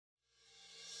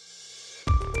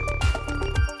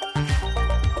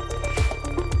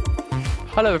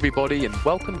Hello everybody and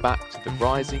welcome back to the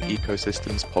Rising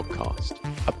Ecosystems podcast,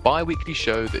 a bi-weekly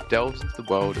show that delves into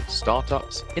the world of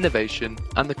startups, innovation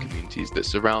and the communities that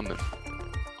surround them.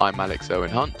 I'm Alex Owen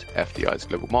Hunt, FDI's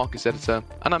Global Markets Editor,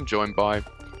 and I'm joined by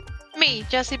me,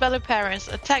 Jessie Bello-Perez,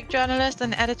 a tech journalist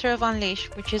and editor of Unleash,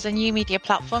 which is a new media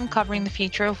platform covering the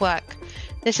future of work.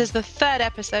 This is the third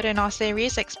episode in our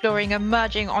series exploring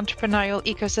emerging entrepreneurial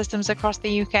ecosystems across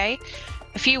the UK.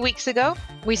 A few weeks ago,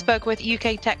 we spoke with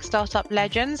UK tech startup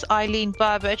legends Eileen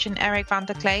Burbidge and Eric van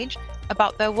der Kleij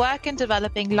about their work in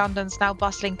developing London's now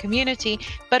bustling community,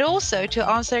 but also to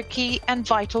answer a key and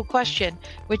vital question,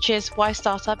 which is why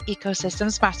startup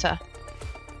ecosystems matter.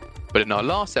 But in our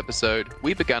last episode,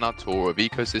 we began our tour of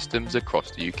ecosystems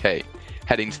across the UK,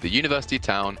 heading to the university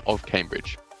town of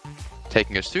Cambridge.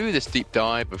 Taking us through this deep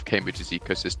dive of Cambridge's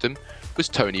ecosystem was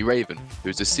Tony Raven, who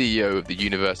is the CEO of the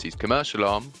university's commercial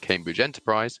arm, Cambridge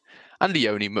Enterprise, and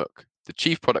Leonie Mook, the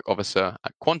Chief Product Officer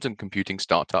at quantum computing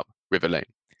startup Riverlane.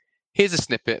 Here's a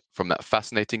snippet from that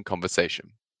fascinating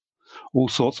conversation. All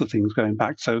sorts of things going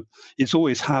back. So it's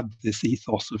always had this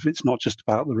ethos of it's not just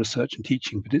about the research and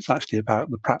teaching, but it's actually about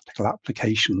the practical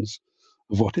applications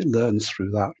of what it learns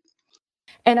through that.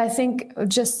 And I think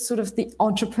just sort of the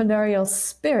entrepreneurial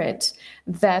spirit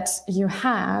that you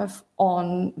have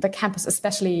on the campus,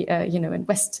 especially in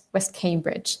West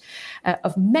Cambridge,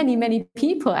 of many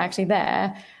people actually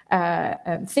there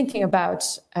thinking about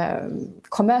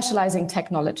commercializing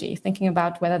technology, thinking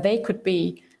about whether they could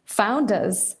be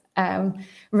founders,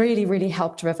 really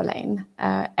helped Riverlane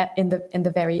in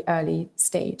the very early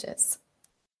stages.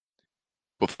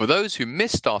 But for those who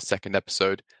missed our second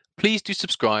episode, please do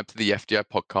subscribe to the FDI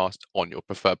podcast on your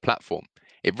preferred platform.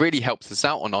 It really helps us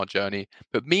out on our journey,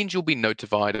 but means you'll be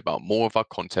notified about more of our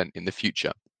content in the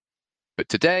future. But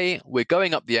today, we're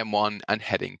going up the M1 and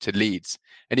heading to Leeds,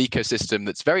 an ecosystem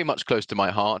that's very much close to my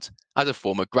heart as a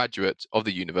former graduate of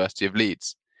the University of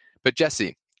Leeds. But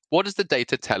Jessie, what does the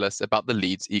data tell us about the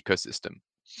Leeds ecosystem?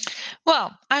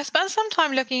 Well, I've spent some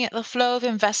time looking at the flow of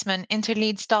investment into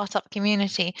Leeds startup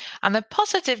community, and the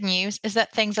positive news is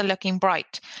that things are looking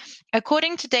bright.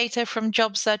 According to data from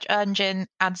job search engine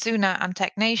Adzuna and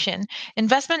TechNation,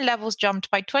 investment levels jumped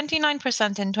by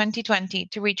 29% in 2020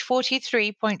 to reach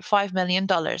 $43.5 million.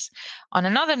 On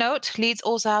another note, Leeds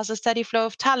also has a steady flow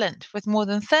of talent, with more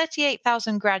than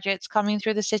 38,000 graduates coming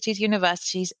through the city's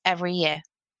universities every year.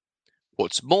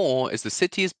 What's more is the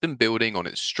city has been building on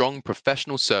its strong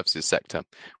professional services sector,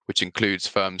 which includes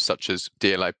firms such as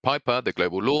DLA Piper, the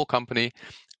global law company,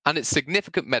 and its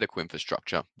significant medical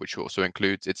infrastructure, which also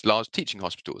includes its large teaching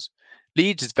hospitals.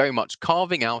 Leeds is very much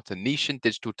carving out a niche in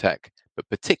digital tech, but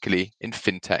particularly in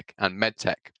fintech and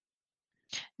medtech.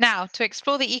 Now, to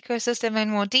explore the ecosystem in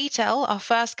more detail, our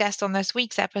first guest on this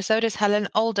week's episode is Helen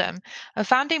Oldham, a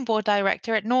founding board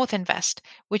director at North Invest,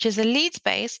 which is a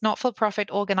Leeds-based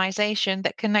not-for-profit organisation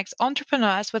that connects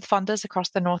entrepreneurs with funders across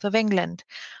the north of England.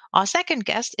 Our second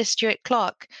guest is Stuart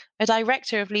Clark, a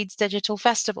director of Leeds Digital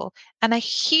Festival and a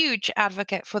huge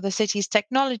advocate for the city's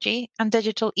technology and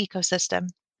digital ecosystem.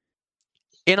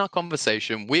 In our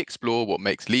conversation, we explore what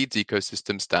makes Leeds'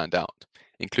 ecosystem stand out,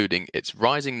 including its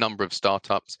rising number of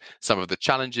startups, some of the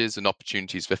challenges and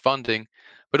opportunities for funding,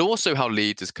 but also how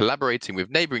Leeds is collaborating with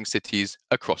neighbouring cities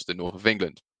across the north of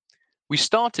England. We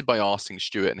started by asking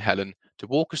Stuart and Helen to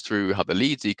walk us through how the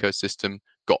Leeds ecosystem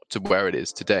got to where it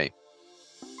is today.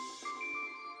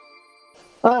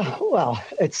 Well,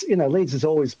 Leeds has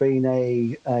always been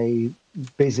a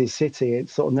busy city.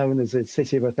 It's sort of known as a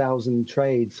city of 1,000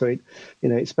 trades. So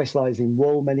it specialised in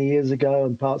wool many years ago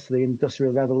and parts of the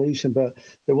Industrial Revolution, but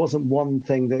there wasn't one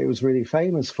thing that it was really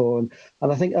famous for. And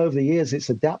I think over the years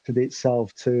it's adapted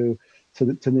itself to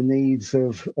the needs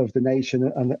of the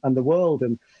nation and the world.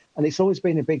 And it's always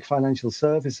been a big financial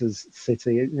services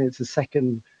city. It's the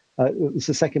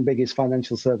second biggest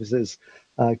financial services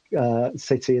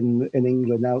city in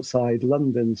England outside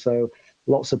London. So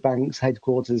lots of banks,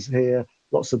 headquarters here,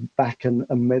 lots of back and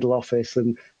middle office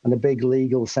and a big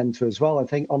legal centre as well. I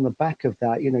think on the back of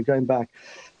that, going back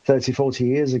 30, 40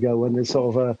 years ago when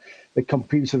the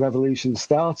computer revolution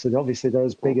started, obviously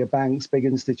those bigger banks, big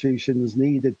institutions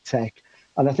needed tech.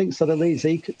 And I think sort of Leeds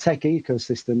tech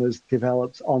ecosystem has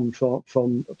developed on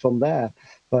from there.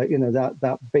 But,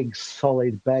 that big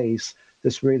solid base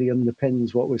just really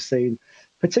underpins what we've seen,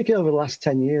 particularly over the last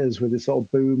 10 years with the sort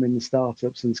of boom in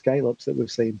startups and scale-ups that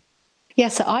we've seen.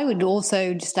 Yes, I would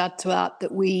also just add to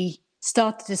that we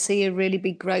started to see a really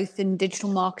big growth in digital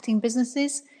marketing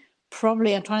businesses.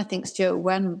 Probably, I'm trying to think, Stuart,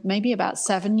 when maybe about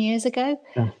 7 years ago.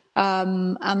 Yeah.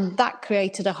 And that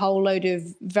created a whole load of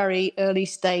very early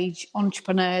stage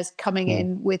entrepreneurs coming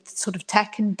in with sort of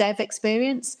tech and dev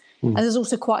experience. And there's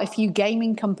also quite a few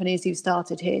gaming companies who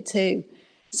started here too.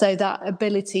 So that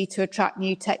ability to attract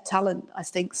new tech talent, I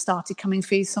think, started coming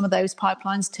through some of those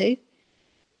pipelines too.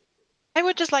 I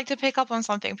would just like to pick up on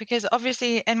something because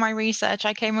obviously in my research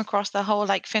I came across the whole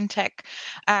like fintech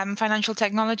financial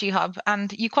technology hub,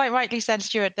 and you quite rightly said,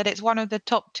 Stuart, that it's one of the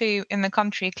top two in the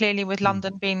country, clearly with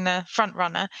London being the front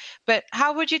runner. But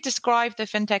how would you describe the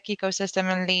fintech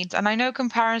ecosystem in Leeds? And I know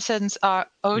comparisons are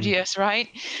odious, right?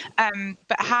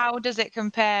 But how does it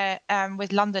compare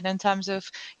with London in terms of,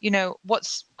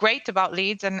 what's great about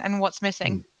Leeds and what's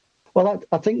missing? Well,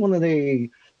 I think one of the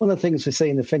things we see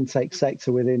in the fintech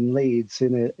sector within Leeds,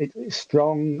 it's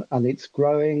strong and it's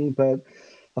growing, but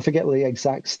I forget what the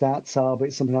exact stats are, but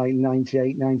it's something like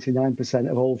 98, 99%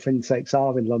 of all fintechs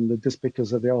are in London just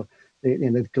because of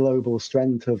the global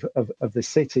strength of the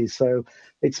city. So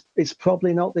it's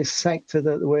probably not this sector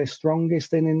that we're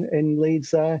strongest in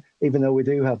Leeds there, even though we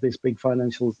do have this big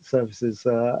financial services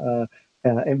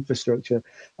infrastructure.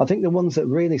 I think the ones that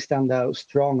really stand out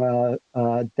strong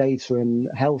are data and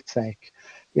health tech.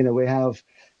 We have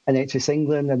NHS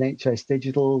England, NHS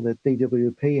Digital, the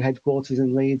DWP headquarters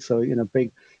in Leeds, so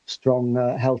big, strong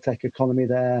health tech economy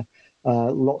there.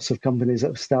 Lots of companies that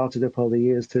have started up over the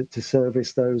years to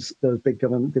service those big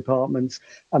government departments,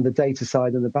 and the data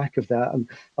side on the back of that. And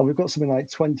we've got something like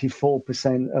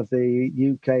 24% of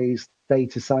the UK's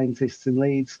data scientists in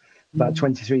Leeds, about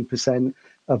 23%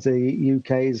 of the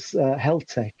UK's health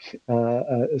tech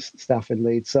staff in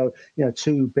Leeds. So,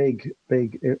 two big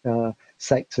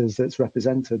sectors that's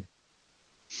represented.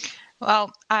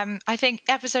 Well, I think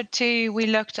episode 2, we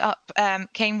looked up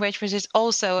Cambridge, which is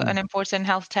also an important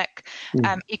health tech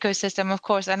ecosystem, of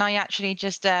course. And I actually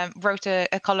just wrote a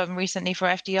column recently for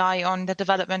FDI on the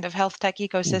development of health tech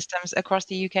ecosystems across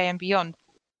the UK and beyond.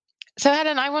 So,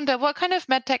 Helen, I wonder, what kind of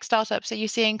medtech startups are you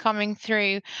seeing coming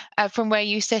through from where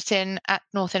you sit in at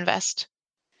North Invest?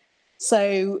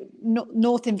 So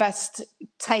North Invest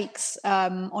takes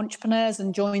entrepreneurs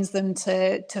and joins them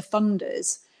to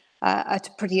funders at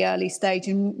a pretty early stage.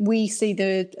 And we see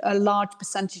a large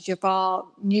percentage of our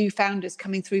new founders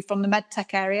coming through from the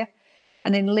medtech area.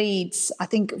 And in Leeds, I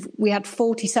think we had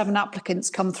 47 applicants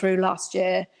come through last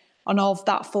year. And of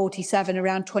that 47,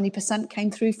 around 20%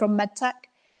 came through from medtech.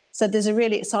 So there's a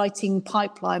really exciting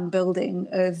pipeline building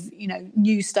of,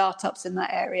 new startups in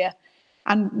that area.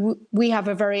 And we have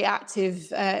a very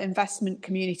active investment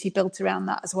community built around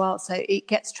that as well. So it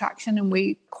gets traction, and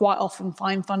we quite often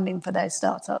find funding for those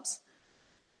startups.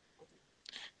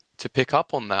 To pick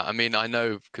up on that, I mean, I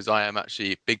know, because I am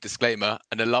actually, big disclaimer,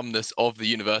 an alumnus of the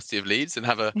University of Leeds and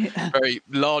have a very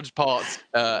large part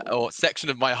or section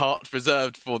of my heart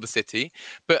reserved for the city.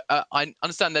 But I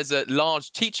understand there's a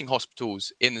large teaching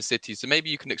hospitals in the city. So maybe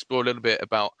you can explore a little bit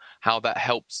about how that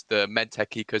helps the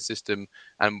medtech ecosystem,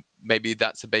 and maybe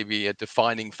that's a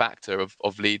defining factor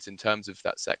of Leeds in terms of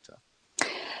that sector.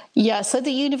 Yeah, so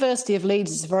the University of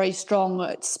Leeds is very strong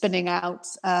at spinning out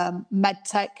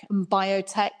medtech and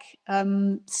biotech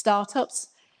startups,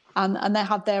 and they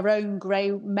have their own grey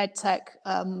medtech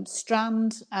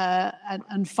strand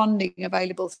and funding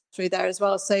available through there as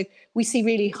well. So we see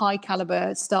really high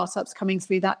caliber startups coming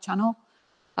through that channel,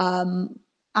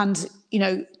 and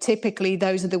typically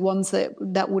those are the ones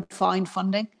that would find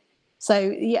funding. So,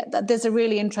 yeah, there's a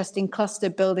really interesting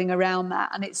cluster building around that,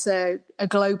 and it's a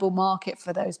global market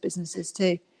for those businesses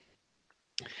too.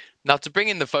 Now, to bring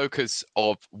in the focus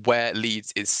of where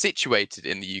Leeds is situated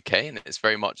in the UK, and it's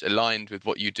very much aligned with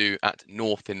what you do at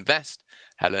North Invest,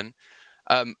 Helen,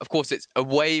 of course, it's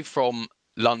away from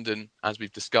London, as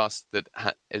we've discussed, that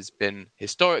has been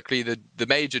historically the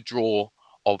major draw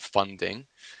of funding.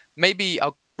 Maybe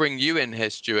I'll bring you in here,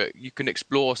 Stuart. You can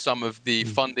explore some of the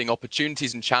funding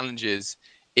opportunities and challenges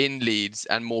in Leeds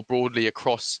and more broadly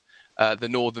across the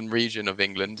northern region of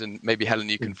England. And maybe, Helen,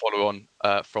 you can follow on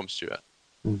from Stuart.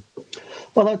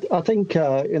 Well, I think,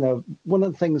 one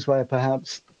of the things where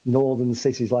perhaps northern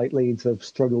cities like Leeds have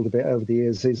struggled a bit over the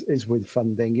years is with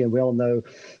funding. We all know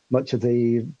much of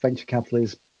the venture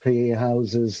capitalists, PE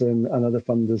houses and other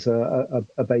funders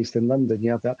are based in London. You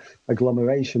have that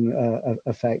agglomeration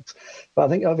effect. But I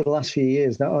think over the last few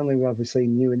years, not only have we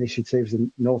seen new initiatives,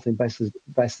 and North Invest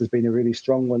has been a really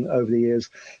strong one over the years,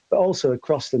 but also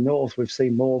across the north, we've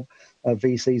seen more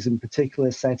VCs in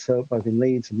particular set up, both in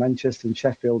Leeds and Manchester and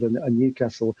Sheffield and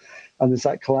Newcastle. And there's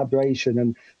that collaboration.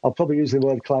 And I'll probably use the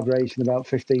word collaboration about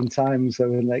 15 times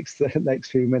over the next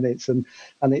few minutes. And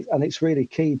it's really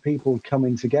key, people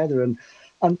coming together. And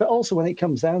But also when it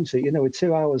comes down to, we're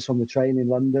 2 hours from the train in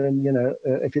London.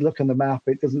 If you look on the map,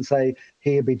 it doesn't say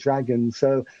here be Dragon.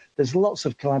 So there's lots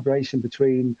of collaboration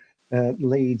between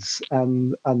Leeds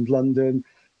and London,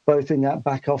 both in that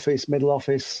back office, middle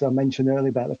office. I mentioned earlier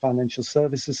about the financial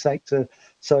services sector.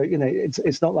 So,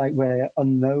 it's not like we're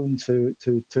unknown to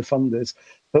funders,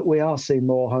 but we are seeing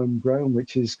more homegrown,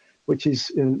 which is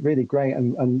really great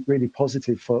and really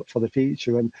positive for the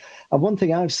future. And one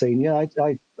thing I've seen, I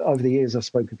over the years, I've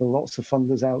spoken to lots of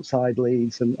funders outside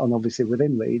Leeds and obviously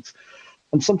within Leeds.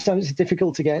 And sometimes it's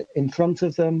difficult to get in front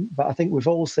of them. But I think we've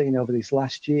all seen over this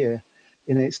last year,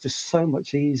 it's just so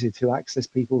much easier to access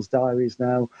people's diaries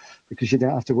now, because you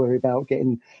don't have to worry about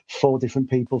getting 4 different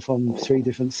people from 3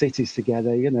 different cities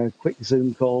together, quick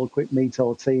Zoom call, quick Meet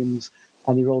or Teams,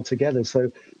 and you're all together.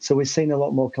 So we're seeing a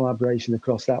lot more collaboration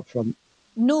across that front.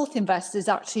 North Invest is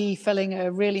actually filling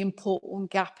a really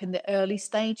important gap in the early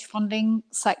stage funding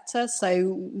sector.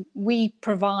 So we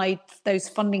provide those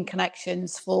funding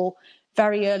connections for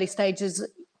very early stages,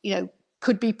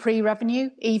 could be pre-revenue,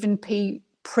 even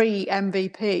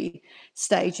pre-MVP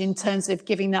stage, in terms of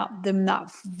giving them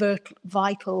that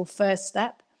vital first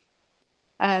step.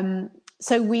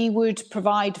 So we would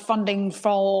provide funding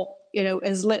for,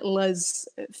 as little as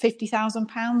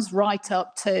 £50,000 right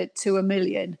up to £1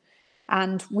 million.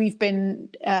 And we've been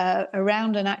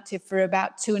around and active for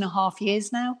about 2.5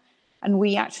 years now. And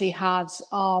we actually had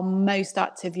our most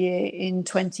active year in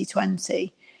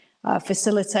 2020,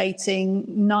 facilitating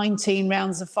 19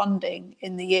 rounds of funding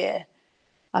in the year.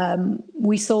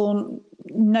 We saw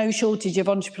no shortage of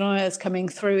entrepreneurs coming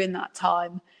through in that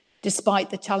time, despite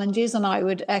the challenges. And I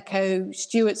would echo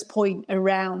Stuart's point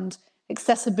around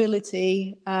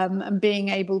accessibility and being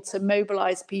able to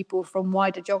mobilise people from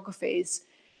wider geographies.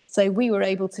 So we were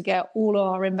able to get all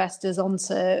our investors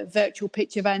onto virtual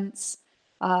pitch events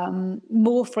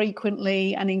more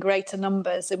frequently and in greater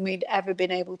numbers than we'd ever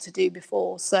been able to do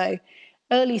before. So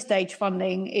early stage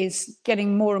funding is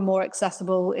getting more and more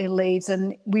accessible in Leeds,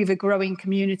 and we have a growing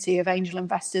community of angel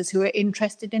investors who are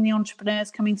interested in the entrepreneurs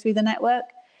coming through the network.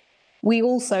 We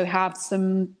also have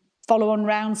some follow-on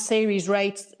rounds, Series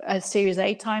A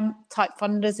type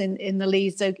funders in the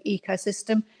Leeds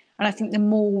ecosystem. And I think the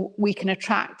more we can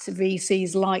attract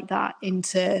VCs like that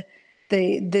into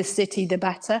the city, the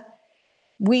better.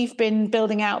 We've been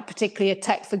building out particularly a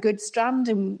tech for good strand,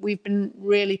 and we've been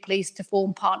really pleased to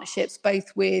form partnerships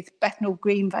both with Bethnal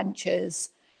Green Ventures,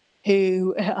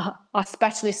 who are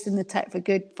specialists in the tech for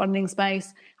good funding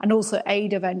space, and also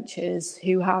Ada Ventures,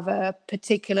 who have a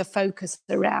particular focus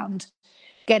around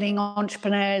getting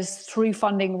entrepreneurs through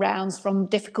funding rounds from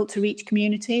difficult to reach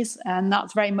communities. And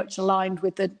that's very much aligned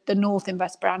with the North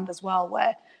Invest brand as well,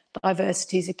 where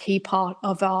diversity is a key part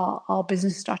of our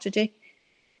business strategy.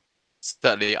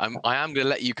 Certainly, I am going to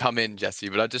let you come in, Jesse,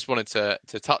 but I just wanted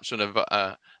to touch on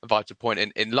a vital point.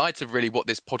 In light of really what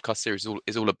this podcast series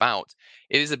is all about,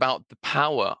 it is about the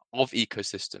power of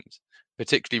ecosystems,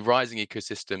 particularly rising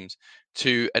ecosystems,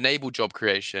 to enable job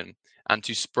creation and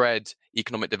to spread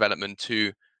economic development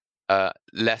to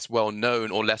less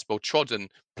well-known or less well-trodden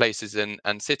places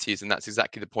and cities. And that's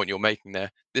exactly the point you're making there.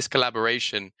 This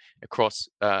collaboration across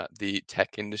the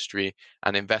tech industry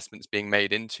and investments being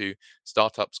made into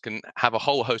startups can have a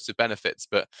whole host of benefits.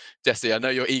 But Jesse, I know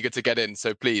you're eager to get in,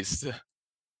 so please.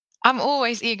 I'm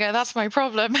always eager. That's my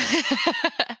problem.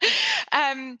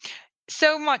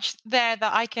 So much there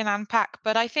that I can unpack.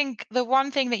 But I think the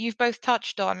one thing that you've both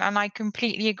touched on, and I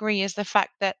completely agree, is the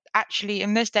fact that actually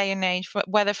in this day and age,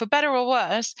 whether for better or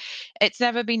worse, it's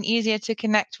never been easier to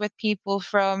connect with people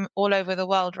from all over the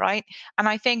world, right? And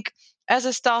I think as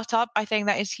a startup, I think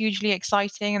that is hugely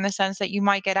exciting in the sense that you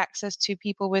might get access to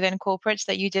people within corporates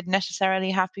that you didn't necessarily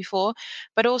have before.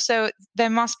 But also there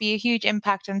must be a huge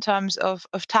impact in terms of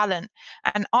talent.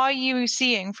 And are you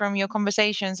seeing from your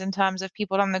conversations in terms of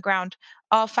people on the ground,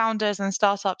 are founders and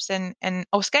startups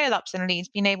or scale ups in Leeds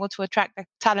being able to attract the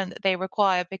talent that they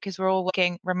require because we're all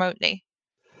working remotely?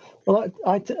 Well,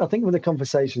 I think with the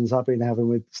conversations I've been having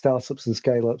with startups and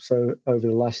scale-ups over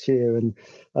the last year and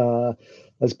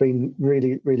has been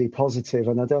really, really positive.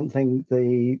 And I don't think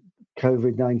the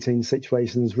COVID-19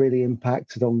 situation has really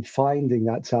impacted on finding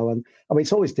that talent. I mean,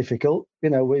 it's always difficult.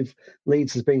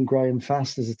 Leeds has been growing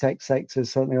fast as a tech sector,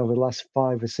 certainly over the last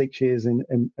 5 or 6 years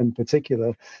in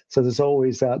particular. So there's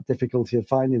always that difficulty of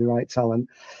finding the right talent.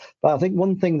 But I think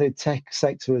one thing the tech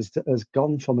sector has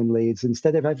gone from in Leeds,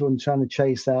 instead of everyone trying to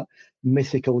chase that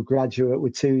mythical graduate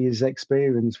with 2 years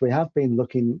experience, we have been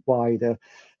looking wider.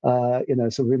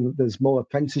 There's more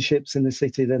apprenticeships in the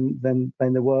city than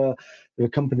there were. There are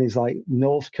companies like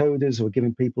North Coders who are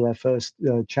giving people their first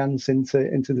chance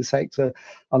into the sector,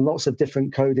 and lots of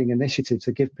different coding initiatives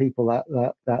to give people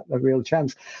that real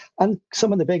chance. And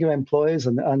some of the bigger employers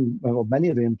and many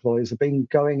of the employers have been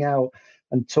going out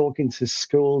and talking to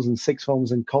schools and sixth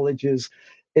forms and colleges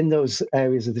in those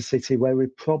areas of the city where we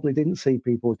probably didn't see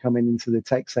people coming into the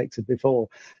tech sector before.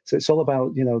 So it's all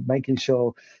about, making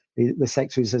sure the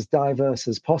sector is as diverse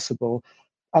as possible.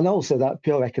 And also that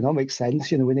pure economic sense,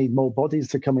 we need more bodies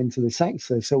to come into the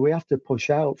sector. So we have to push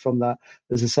out from that,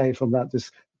 as I say, from that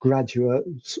just graduate,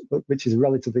 which is a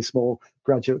relatively small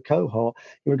graduate cohort.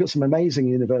 We've got some amazing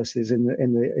universities in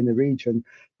the region,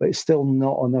 but it's still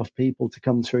not enough people to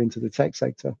come through into the tech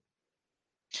sector.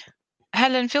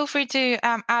 Helen, feel free to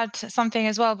add something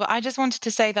as well, but I just wanted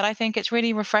to say that I think it's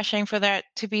really refreshing for there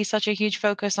to be such a huge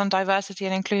focus on diversity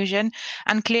and inclusion.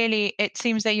 And clearly, it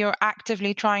seems that you're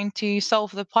actively trying to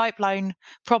solve the pipeline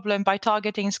problem by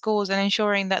targeting schools and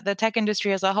ensuring that the tech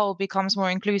industry as a whole becomes more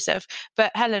inclusive.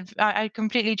 But Helen, I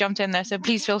completely jumped in there, so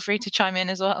please feel free to chime in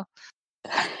as well.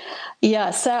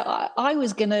 Yeah, so I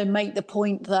was going to make the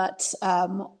point that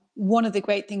one of the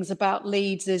great things about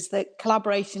Leeds is that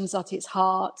collaboration's at its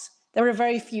heart. There are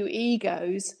very few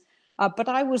egos, but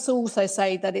I would also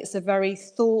say that it's a very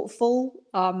thoughtful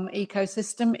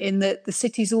ecosystem in that the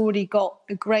city's already got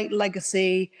a great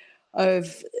legacy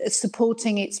of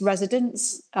supporting its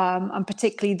residents, and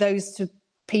particularly those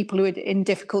people who are in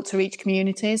difficult to reach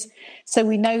communities. So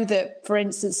we know that, for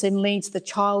instance, in Leeds, the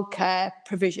childcare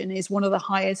provision is one of the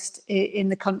highest in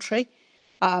the country.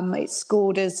 It's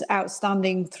scored as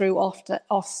outstanding through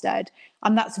Ofsted,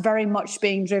 and that's very much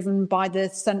being driven by the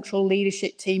central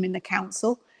leadership team in the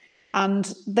council.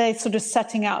 And they're sort of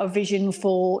setting out a vision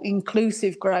for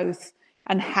inclusive growth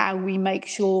and how we make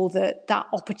sure that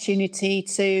opportunity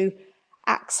to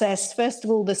access, first of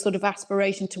all, the sort of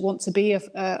aspiration to want to be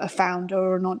a founder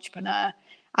or an entrepreneur,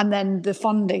 and then the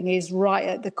funding is right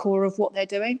at the core of what they're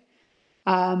doing.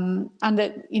 And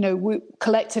that,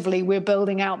 collectively, we're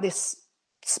building out this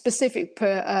specific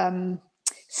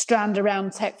strand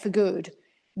around tech for good,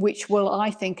 which will,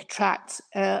 I think, attract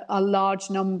a large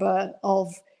number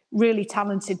of really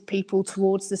talented people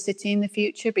towards the city in the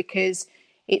future, because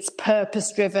it's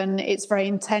purpose driven, it's very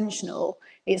intentional,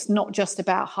 it's not just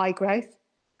about high growth.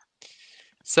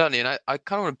 Certainly, and I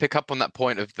kind of want to pick up on that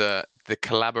point of the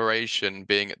collaboration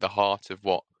being at the heart of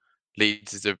what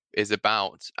Leeds is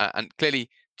about, and clearly,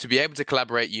 to be able to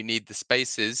collaborate, you need the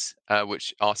spaces,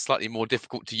 which are slightly more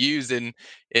difficult to use in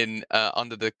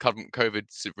under the current COVID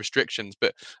restrictions.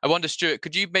 But I wonder, Stuart,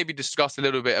 could you maybe discuss a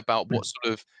little bit about what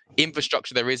sort of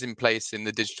infrastructure there is in place in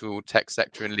the digital tech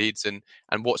sector in Leeds, and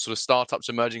what sort of startups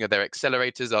are emerging? Are there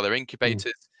accelerators? Are there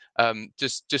incubators?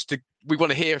 We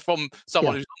want to hear from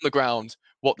someone who's on the ground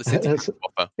what the city has to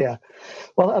offer. Yeah.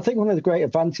 Well, I think one of the great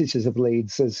advantages of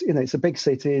Leeds is, it's a big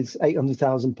city, it's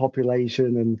 800,000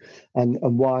 population and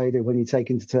wider when you take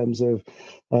into terms of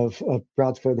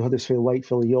Bradford, Huddersfield,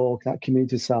 Wakefield, York, that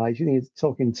community size, you're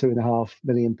talking 2.5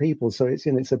 million people. So it's,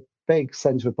 it's a big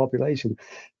centre of population.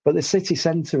 But the city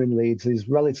centre in Leeds is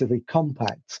relatively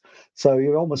compact. So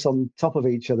you're almost on top of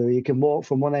each other. You can walk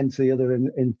from one end to the other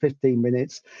in 15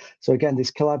 minutes. So again,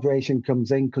 this collaboration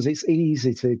comes in because it's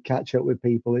easy to catch up with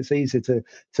people. It's easy to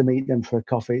meet them for a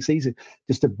coffee. It's easy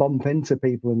just to bump into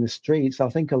people in the streets. I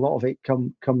think a lot of it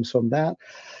comes from that.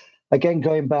 Again,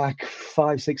 going back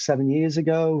 5, 6, 7 years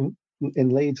ago in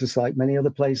Leeds, it's like many other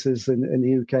places in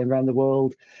the UK and around the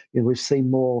world, we've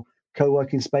seen more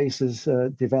co-working spaces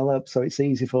develop, so it's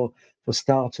easy for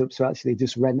startups to actually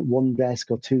just rent one desk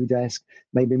or two desks,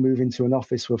 maybe move into an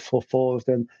office for 4 of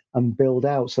them and build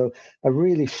out. So a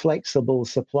really flexible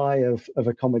supply of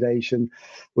accommodation.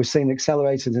 We're seeing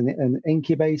accelerators and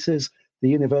incubators. The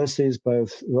universities,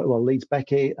 both Leeds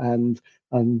Beckett and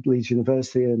Leeds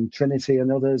University and Trinity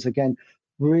and others, again,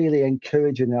 really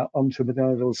encouraging that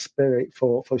entrepreneurial spirit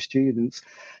for students.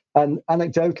 And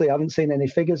anecdotally, I haven't seen any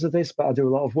figures of this, but I do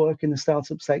a lot of work in the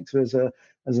startup sector as an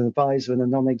advisor and a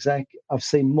non-exec. I've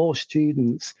seen more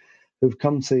students who've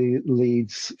come to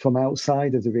Leeds from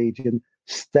outside of the region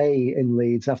stay in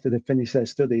Leeds after they finish their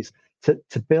studies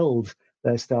to build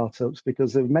their startups,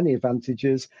 because there are many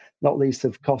advantages, not least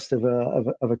of cost of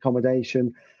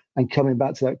accommodation. And coming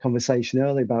back to that conversation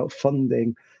earlier about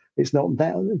funding, it's not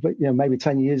that, but maybe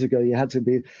 10 years ago, you had to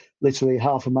be literally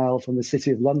half a mile from the city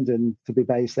of London to be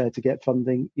based there to get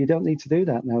funding. You don't need to do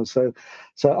that now. So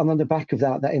and on the back of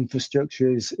that infrastructure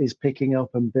is picking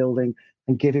up and building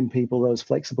and giving people those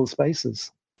flexible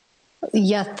spaces.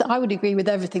 Yeah, I would agree with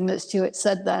everything that Stuart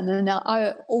said then. And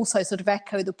I also sort of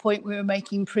echo the point we were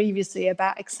making previously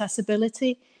about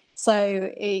accessibility.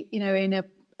 So, in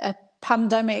a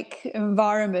pandemic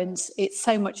environment, it's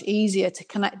so much easier to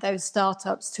connect those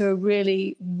startups to a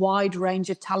really wide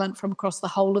range of talent from across the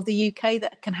whole of the UK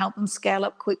that can help them scale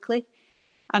up quickly.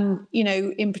 And,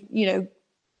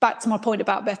 back to my point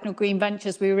about Bethnal Green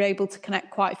Ventures, we were able to connect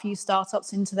quite a few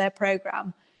startups into their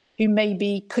programme who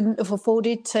maybe couldn't have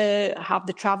afforded to have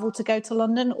the travel to go to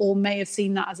London, or may have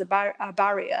seen that as a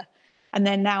barrier. And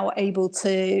they're now able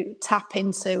to tap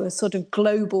into a sort of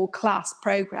global class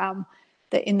programme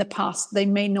that in the past they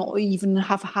may not even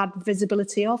have had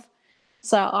visibility of.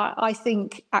 So I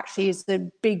think actually is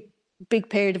a big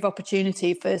period of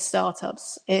opportunity for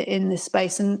startups in this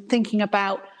space. And thinking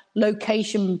about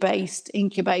location-based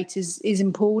incubators is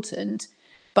important,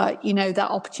 but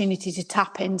that opportunity to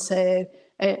tap into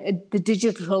the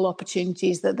digital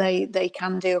opportunities that they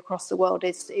can do across the world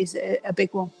is a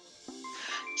big one.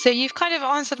 So you've kind of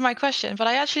answered my question, but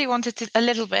I actually wanted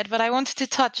to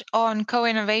touch on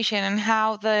co-innovation and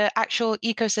how the actual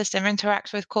ecosystem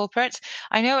interacts with corporates.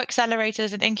 I know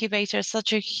accelerators and incubators are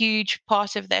such a huge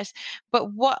part of this,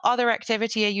 but what other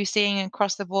activity are you seeing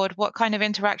across the board? What kind of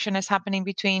interaction is happening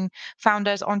between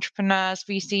founders, entrepreneurs,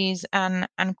 VCs, and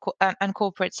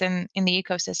corporates in the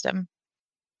ecosystem?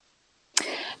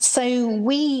 So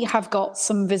we have got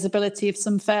some visibility of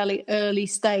some fairly early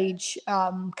stage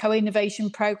co-innovation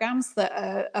programs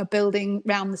that are building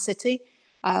around the city.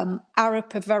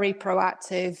 Arup are very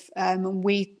proactive, and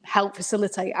we help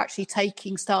facilitate actually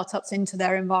taking startups into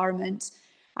their environment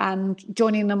and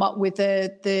joining them up with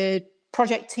the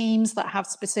project teams that have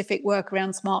specific work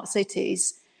around smart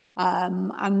cities.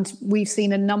 And we've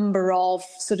seen a number of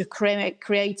sort of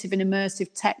creative and immersive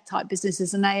tech type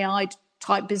businesses and AI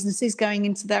type businesses going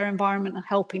into their environment and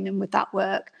helping them with that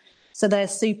work. So they're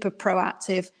super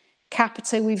proactive.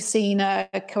 Capita, we've seen a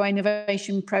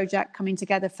co-innovation project coming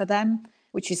together for them,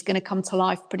 which is going to come to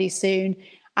life pretty soon.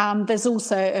 There's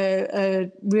also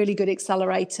a really good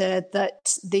accelerator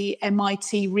that the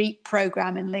MIT REAP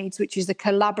program in Leeds, which is a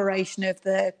collaboration of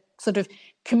the sort of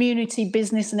community,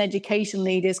 business and education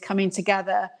leaders coming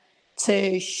together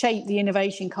to shape the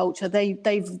innovation culture.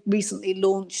 They've recently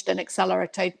launched an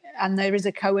accelerator, and there is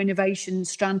a co-innovation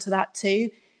strand to that too,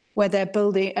 where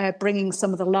they're bringing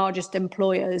some of the largest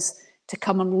employers to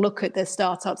come and look at their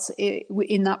startups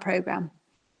in that program.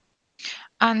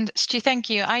 And Stu,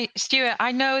 thank you. Stuart,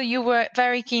 I know you were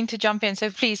very keen to jump in, so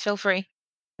please feel free.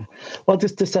 Well,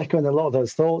 just echoing a lot of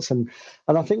those thoughts, and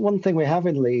I think one thing we have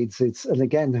in Leeds is, and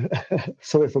again,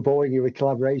 sorry for boring you with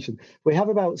collaboration, we have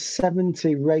about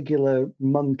 70 regular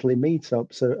monthly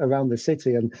meetups around the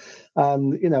city, and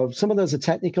some of those are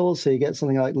technical, so you get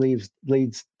something like Leeds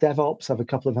DevOps have a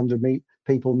couple of hundred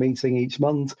people meeting each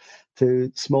month,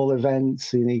 to small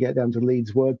events, you get down to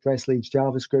Leeds WordPress, Leeds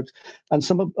JavaScript, and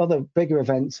some other bigger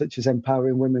events such as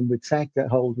Empowering Women with Tech that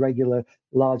hold regular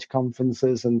large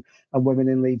conferences and Women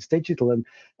in Leeds Digital. And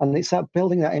it's that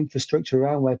building that infrastructure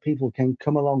around where people can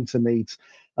come along to meet.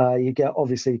 You get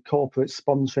obviously corporates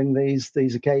sponsoring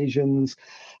these occasions.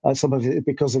 Some of it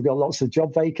because they've got lots of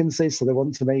job vacancies, so they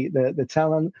want to meet the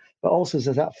talent. But also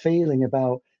there's that feeling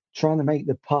about trying to make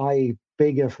the pie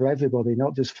bigger for everybody,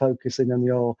 not just focusing on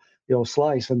your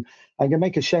slice. And I'm going to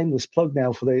make a shameless plug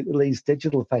now for the Leeds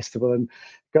Digital Festival. And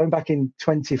going back in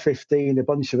 2015, a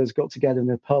bunch of us got together in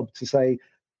a pub to say,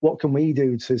 what can we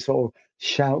do to sort of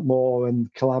shout more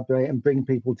and collaborate and bring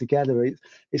people together?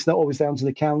 It's not always down to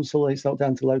the council. It's not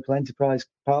down to local enterprise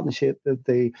partnership,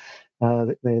 the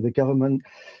government.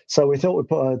 So we thought we'd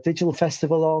put a digital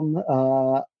festival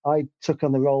on. I took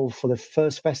on the role for the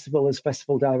first festival as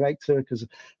festival director because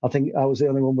I think I was the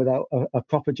only one without a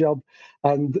proper job,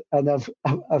 and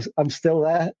I'm still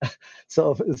there,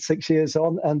 sort of 6 years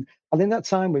on, and in that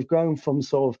time we've grown from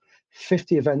sort of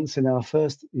 50 events in our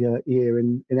first year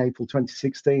in April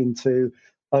 2016 to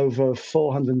over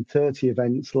 430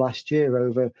 events last year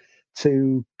over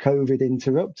 2 COVID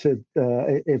interrupted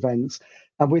events.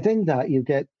 And within that, you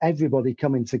get everybody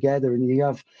coming together, and you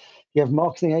have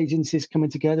marketing agencies coming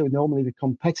together, normally the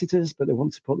competitors, but they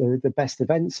want to put the best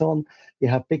events on. You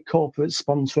have big corporates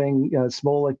sponsoring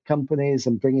smaller companies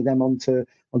and bringing them onto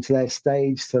their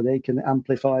stage so they can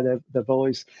amplify their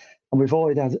voice. And we've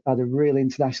already had a real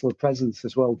international presence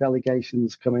as well,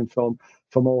 delegations coming from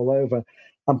all over.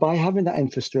 And by having that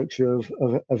infrastructure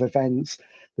of events,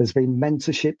 there's been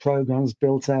mentorship programs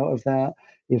built out of that.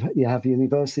 You have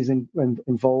universities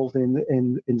involved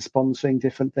in sponsoring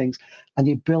different things, and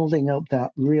you're building up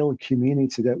that real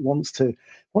community that wants to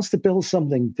build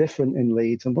something different in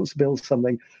Leeds and wants to build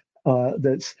something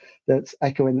that's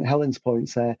echoing Helen's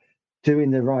points there.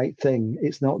 Doing the right thing.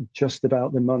 It's not just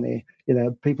about the money.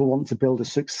 People want to build a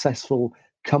successful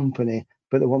company,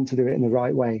 but they want to do it in the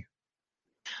right way.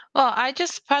 Well, I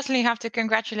just personally have to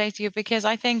congratulate you because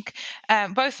I think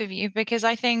both of you, because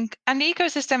I think, and the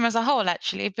ecosystem as a whole,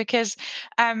 actually, because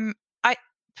um, I.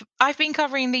 I've been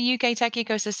covering the UK tech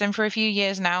ecosystem for a few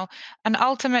years now, and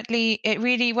ultimately, it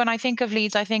really, when I think of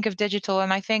Leeds, I think of digital,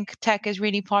 and I think tech is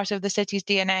really part of the city's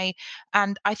DNA.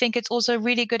 And I think it's also a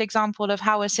really good example of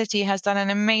how a city has done an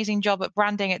amazing job at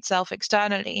branding itself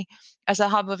externally as a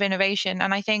hub of innovation.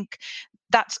 And I think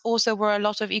that's also where a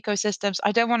lot of ecosystems,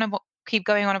 I don't want to keep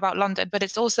going on about London, but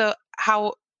it's also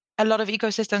how a lot of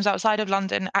ecosystems outside of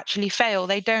London actually fail.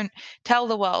 They don't tell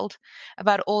the world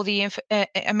about all the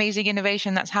amazing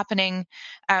innovation that's happening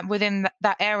within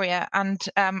that area. And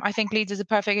I think Leeds is a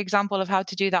perfect example of how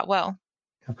to do that well.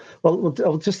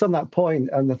 Well, just on that point,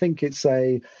 and I think it's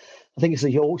a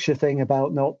Yorkshire thing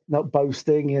about not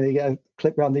boasting. You get a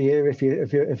clip around the ear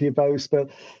if you boast.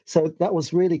 But so that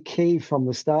was really key from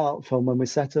the start, from when we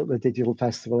set up the digital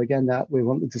festival. Again, that we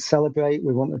wanted to celebrate,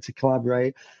 we wanted to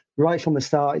collaborate. Right from the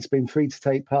start, it's been free to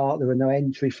take part. There were no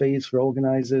entry fees for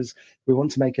organisers. We want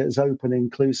to make it as open and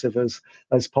inclusive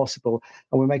as possible,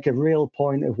 and we make a real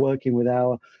point of working with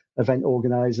our event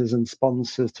organisers and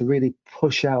sponsors to really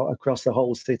push out across the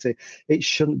whole city. It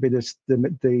shouldn't be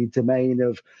the domain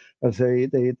of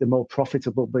the more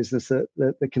profitable business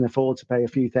that can afford to pay a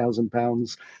few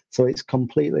 £1,000s. So it's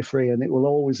completely free, and it will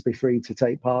always be free to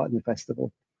take part in the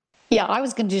festival. Yeah, I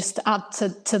was going to just add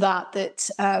to that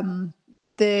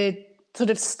the sort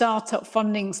of startup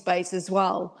funding space as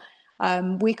well.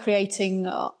 We're creating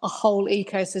a whole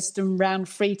ecosystem around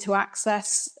free to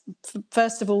access.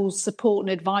 First of all, support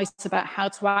and advice about how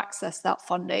to access that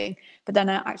funding, but then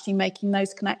actually making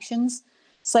those connections.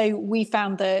 So we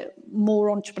found that more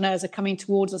entrepreneurs are coming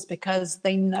towards us because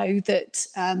they know that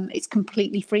it's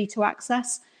completely free to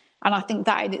access. And I think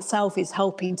that in itself is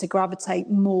helping to gravitate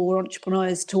more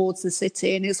entrepreneurs towards the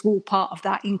city. And it's all part of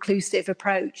that inclusive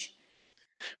approach.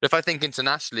 But if I think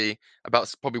internationally,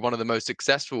 about probably one of the most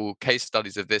successful case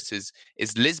studies of this is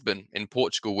Lisbon in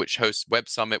Portugal, which hosts Web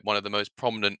Summit, one of the most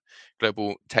prominent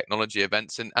global technology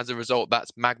events. And as a result,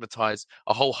 that's magnetized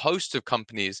a whole host of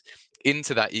companies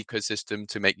into that ecosystem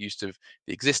to make use of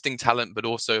the existing talent, but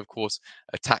also, of course,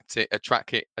 attracting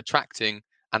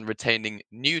and retaining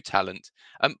new talent.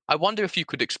 I wonder if you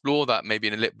could explore that maybe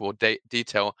in a little more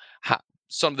detail,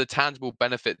 some of the tangible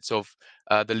benefits of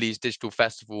the Leeds Digital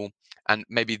Festival, and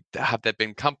maybe have there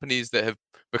been companies that have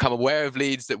become aware of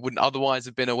Leeds that wouldn't otherwise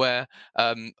have been aware?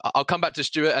 I'll come back to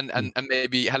Stuart, and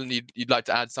maybe Helen, you'd like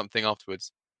to add something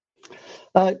afterwards.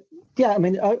 Yeah, I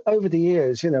mean, over the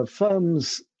years,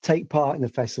 firms take part in the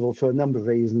festival for a number of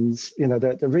reasons.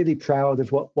 They're really proud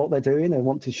of what they're doing and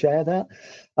want to share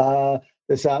that.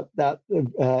 There's that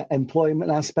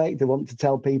employment aspect. They want to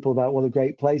tell people about what a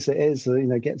great place it is,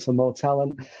 get some more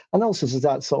talent. And also there's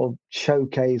that sort of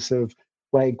showcase of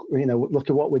where, look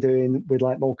at what we're doing. We'd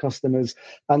like more customers.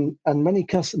 And many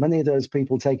of those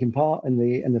people taking part in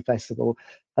the festival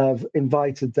have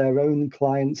invited their own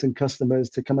clients and customers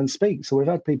to come and speak. So we've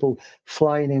had people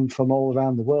flying in from all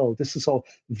around the world. This is sort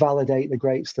of validate the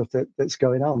great stuff that's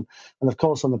going on. And of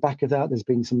course, on the back of that, there's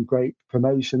been some great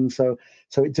promotion. So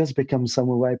it does become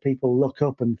somewhere where people look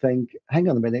up and think, hang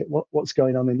on a minute, what's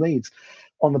going on in Leeds?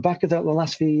 On the back of that, the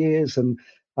last few years and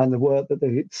the work that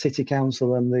the City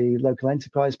Council and the Local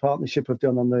Enterprise Partnership have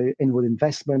done on the inward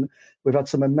investment. We've had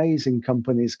some amazing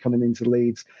companies coming into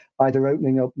Leeds, either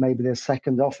opening up maybe their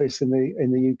second office in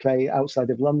the UK outside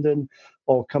of London,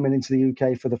 or coming into the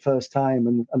UK for the first time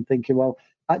and thinking, well,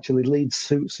 actually Leeds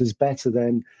suits us better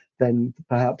than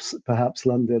perhaps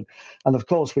London. And of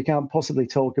course, we can't possibly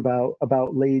talk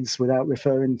about Leeds without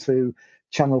referring to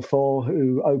Channel 4,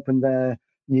 who opened their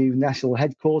new national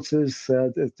headquarters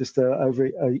just over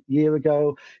a year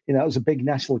ago. It was a big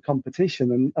national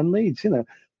competition, and Leeds,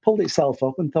 pulled itself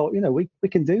up and thought, we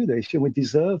can do this, and we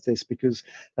deserve this because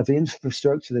of the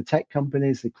infrastructure, the tech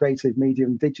companies, the creative media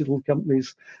and digital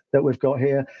companies that we've got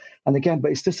here. And again,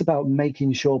 but it's just about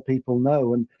making sure people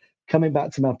know. And coming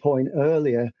back to my point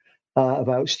earlier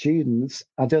about students,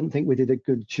 I don't think we did a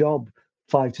good job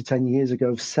 5 to 10 years ago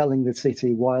of selling the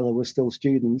city while there were still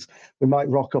students. We might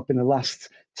rock up in the last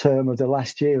term of the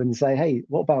last year and say, hey,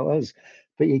 what about us?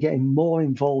 But you're getting more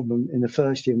involvement in the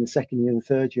first year, in the second year, and the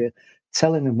third year,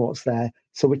 telling them what's there.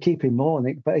 So we're keeping more on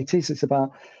it. But it's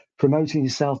about promoting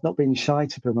yourself, not being shy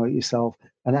to promote yourself,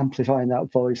 and amplifying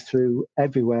that voice through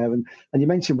everywhere. And you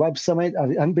mentioned Web Summit. I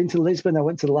haven't been to Lisbon. I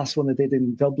went to the last one I did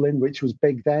in Dublin, which was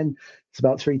big then. It's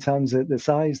about 3 times the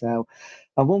size now.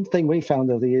 And one thing we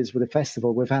found over the years with the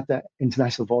festival, we've had that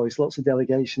international voice, lots of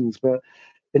delegations, but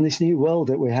in this new world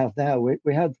that we have now,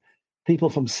 we had people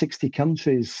from 60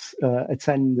 countries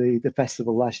attend the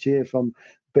festival last year, from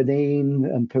Benin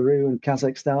and Peru and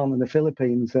Kazakhstan and the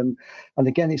Philippines. And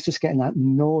again, it's just getting that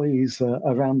noise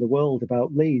around the world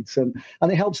about Leeds. And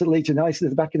it helps that Leeds United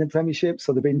is back in the Premiership,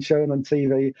 so they've been shown on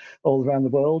TV all around the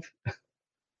world.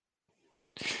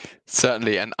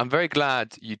 Certainly, and I'm very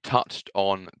glad you touched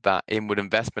on that inward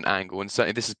investment angle. And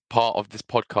certainly this is part of this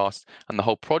podcast and the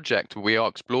whole project we are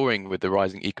exploring with the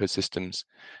Rising Ecosystems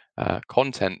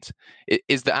content,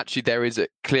 is that actually there is a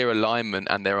clear alignment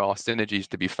and there are synergies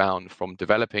to be found from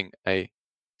developing a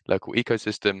local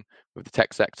ecosystem with the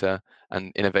tech sector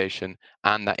and innovation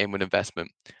and that inward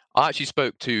investment. I actually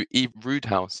spoke to Eve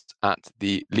Roodhouse at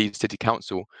the Leeds City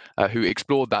Council, who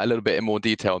explored that a little bit in more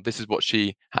detail. This is what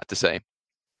she had to say.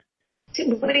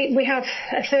 We have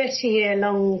a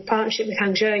 30-year-long partnership with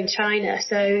Hangzhou in China,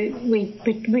 so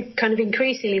we kind of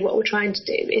increasingly what we're trying to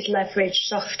do is leverage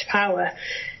soft power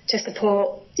to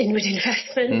support inward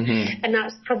investment, and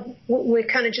that's we're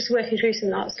kind of just working through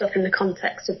some of that stuff in the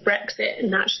context of Brexit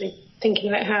and actually thinking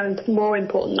about how more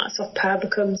important that soft power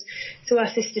becomes. So our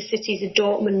sister cities of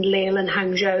Dortmund, Lille and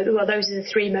Hangzhou, well, those are the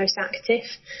 3 most active.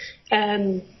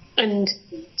 And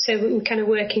so we're kind of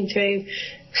working through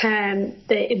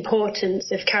the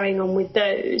importance of carrying on with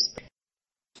those.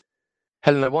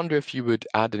 Helen, I wonder if you would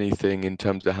add anything in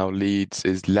terms of how Leeds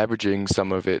is leveraging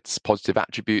some of its positive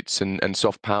attributes and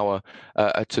soft power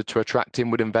to attract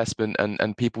inward investment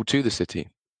and people to the city.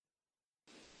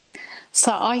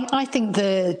 So I think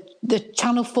the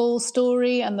Channel 4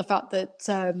 story and the fact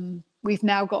that we've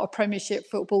now got a Premiership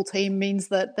football team means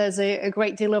that there's a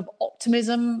great deal of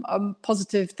optimism and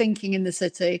positive thinking in the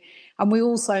city. And we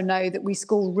also know that we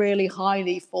score really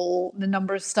highly for the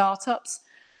number of startups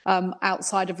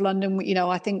outside of London.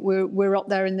 I think we're up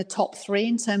there in the top 3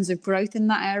 in terms of growth in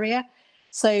that area.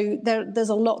 So there's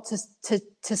a lot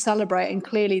to celebrate, and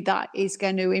clearly that is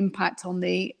going to impact on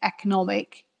the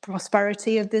economic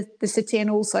prosperity of the city, and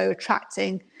also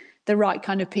attracting the right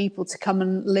kind of people to come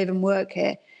and live and work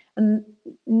here. And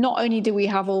not only do we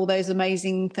have all those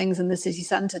amazing things in the city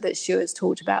centre that Stuart's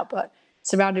talked about, but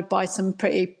surrounded by some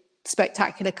pretty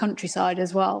spectacular countryside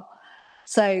as well.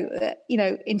 So,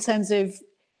 in terms of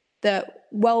the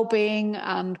well-being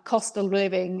and cost of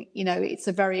living, it's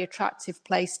a very attractive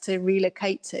place to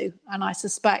relocate to. And I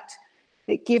suspect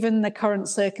that given the current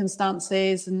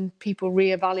circumstances and people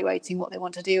reevaluating what they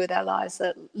want to do with their lives,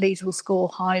 that Leeds will score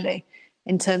highly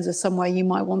in terms of somewhere you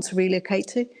might want to relocate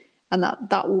to. And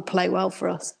that will play well for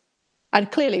us.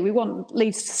 And clearly, we want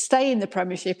Leeds to stay in the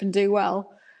Premiership and do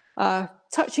well.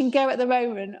 Touch and go at the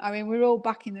moment. I mean, we're all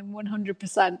backing them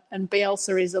 100%, and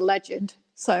Bielsa is a legend.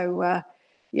 So,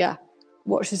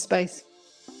 watch this space.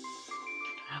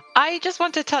 I just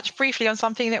want to touch briefly on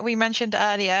something that we mentioned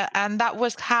earlier, and that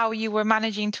was how you were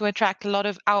managing to attract a lot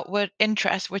of outward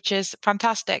interest, which is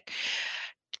fantastic.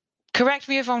 Correct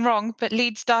me if I'm wrong, but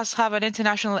Leeds does have an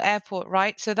international airport,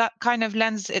 right? So that kind of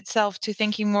lends itself to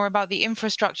thinking more about the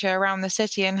infrastructure around the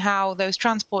city and how those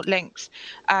transport links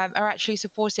are actually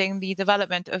supporting the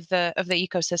development of the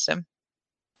ecosystem.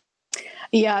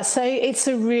 Yeah, so it's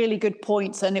a really good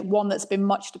point, and one that's been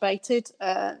much debated.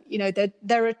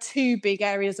 There are 2 big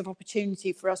areas of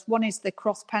opportunity for us. One is the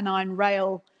Cross Pennine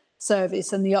rail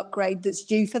service and the upgrade that's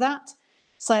due for that.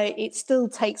 So it still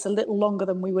takes a little longer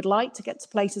than we would like to get to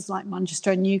places like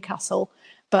Manchester and Newcastle,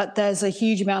 but there's a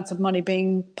huge amount of money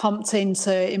being pumped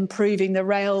into improving the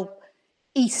rail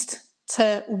east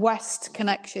to west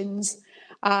connections.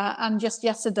 And just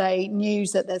yesterday,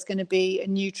 news that there's going to be a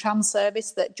new tram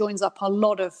service that joins up a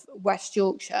lot of West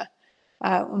Yorkshire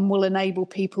and will enable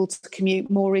people to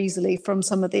commute more easily from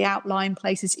some of the outlying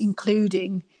places,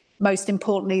 including, most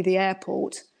importantly, the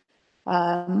airport.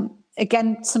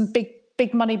 Again, some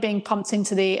big money being pumped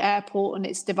into the airport and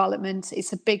its development.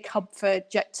 It's a big hub for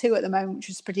Jet2 at the moment, which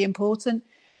is pretty important.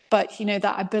 But,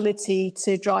 that ability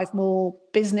to drive more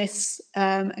business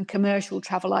and commercial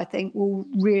travel, I think, will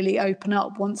really open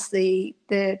up once the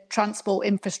transport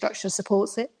infrastructure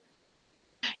supports it.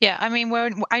 Yeah, I mean,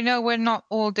 I know we're not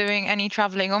all doing any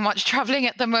traveling or much traveling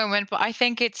at the moment, but I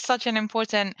think it's such an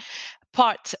important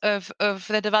part of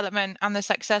the development and the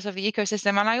success of the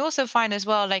ecosystem. And I also find as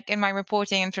well, like in my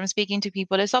reporting and from speaking to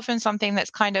people, it's often something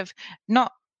that's kind of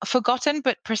not forgotten,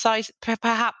 but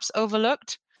perhaps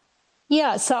overlooked.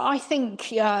 Yeah, so I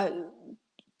think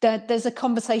there's a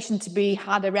conversation to be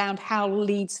had around how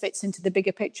Leeds fits into the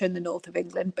bigger picture in the north of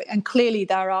England. And clearly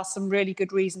there are some really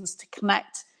good reasons to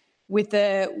connect with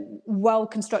the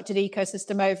well-constructed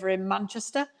ecosystem over in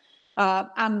Manchester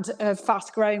and a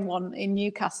fast-growing one in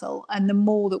Newcastle. And the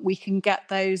more that we can get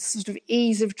those sort of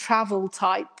ease of travel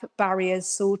type barriers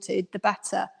sorted, the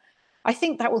better. I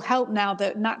think that will help now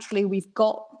that naturally we've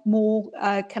got more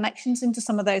connections into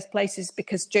some of those places,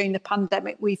 because during the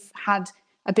pandemic we've had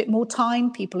a bit more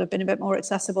time, people have been a bit more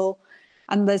accessible,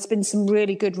 and there's been some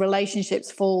really good relationships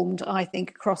formed, I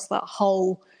think, across that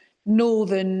whole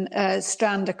northern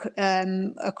strand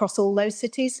across all those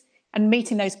cities. And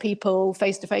meeting those people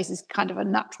face to face is kind of a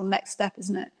natural next step,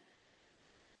 isn't it?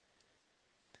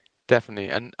 Definitely.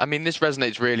 And I mean, this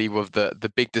resonates really with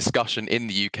the big discussion in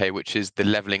the UK, which is the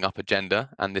levelling up agenda.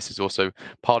 And this is also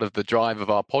part of the drive of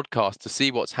our podcast, to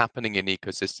see what's happening in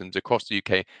ecosystems across the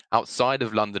UK, outside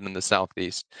of London and the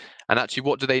Southeast. And actually,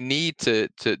 what do they need to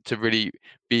really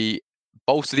be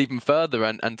bolstered even further,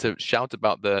 and to shout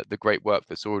about the great work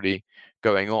that's already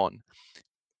going on.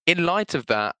 In light of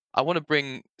that, I want to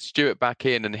bring Stuart back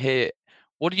in and hear,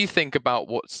 what do you think about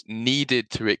what's needed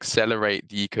to accelerate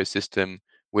the ecosystem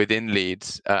within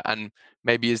Leeds? And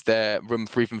maybe is there room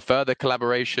for even further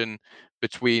collaboration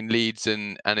between Leeds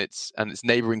and its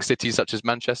neighbouring cities such as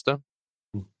Manchester?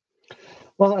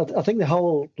 Well, I think the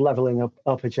whole levelling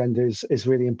up agenda is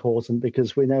really important,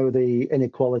 because we know the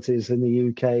inequalities in the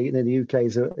UK. You know, the UK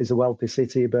is a wealthy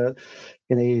city, but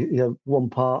you know,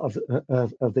 one part of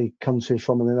the country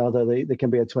from another, there can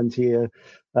be a 20-year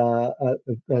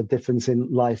difference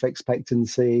in life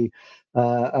expectancy,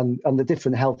 and the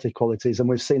different health inequalities. And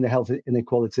we've seen the health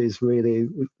inequalities really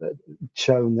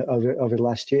shown over the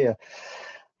last year.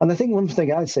 And I think one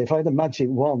thing I'd say, if I had a magic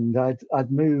wand,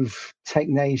 I'd move Tech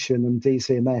Nation and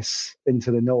DCMS into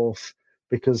the north,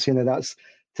 because, you know, that's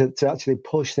to actually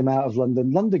push them out of London.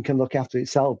 London can look after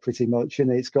itself pretty much. You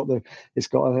know, it's got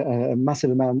a massive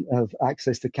amount of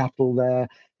access to capital there.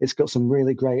 It's got some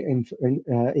really great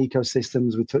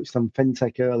ecosystems. We touched on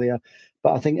fintech earlier,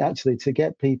 but I think actually to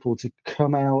get people to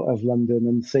come out of London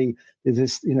and see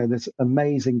this, you know, this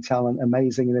amazing talent,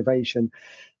 amazing innovation.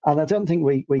 And I don't think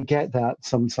we get that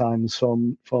sometimes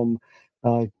from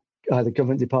either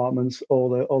government departments or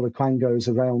the quangos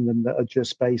around them that are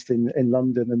just based in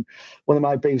London. And one of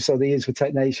my beefs over the years with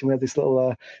Tech Nation, we had this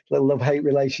little love-hate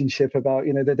relationship about,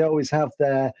 you know, they'd always have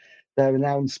their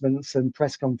announcements and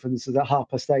press conferences at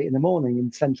 8:30 in the morning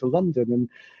in central London. And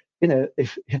you know,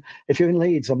 if you're in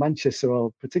Leeds or Manchester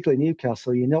or particularly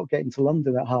Newcastle, you're not getting to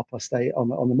London at 8:30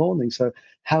 on the morning. So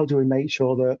how do we make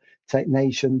sure that Tech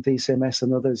Nation, DCMS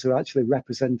and others are actually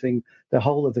representing the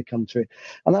whole of the country?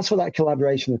 And that's for that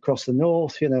collaboration across the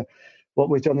north. You know, what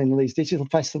we've done in the Leeds Digital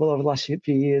Festival over the last few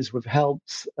years, we've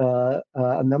helped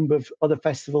a number of other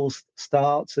festivals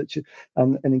start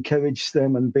and encourage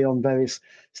them and be on various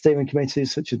steering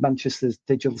committees, such as Manchester's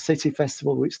Digital City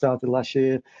Festival, which started last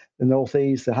year, the North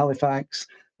East, the Halifax,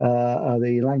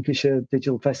 the Lancashire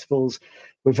Digital Festivals.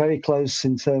 We're very close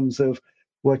in terms of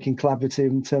working collaborative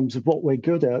in terms of what we're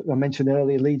good at. I mentioned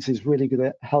earlier, Leeds is really good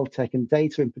at health tech and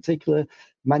data in particular.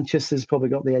 Manchester's probably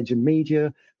got the edge in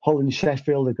media. Holland,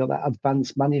 Sheffield, they've got that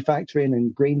advanced manufacturing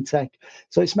and green tech.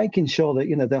 So it's making sure that,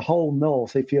 you know, the whole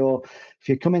north, if you're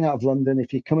coming out of London,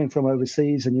 if you're coming from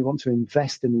overseas and you want to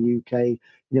invest in the UK, you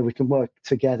know, we can work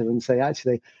together and say,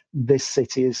 actually, this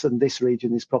city is and this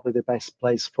region is probably the best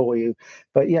place for you.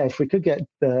 But yeah, if we could get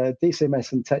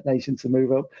DCMS and Tech Nation to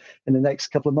move up in the next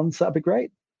couple of months, that'd be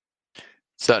great.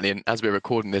 Certainly, and as we're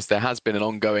recording this, there has been an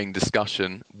ongoing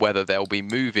discussion whether they'll be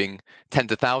moving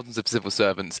tens of thousands of civil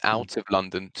servants out of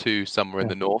London to somewhere in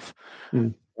the north,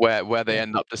 where they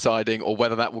end up deciding, or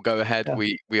whether that will go ahead.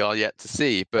 We are yet to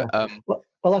see. But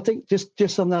well, I think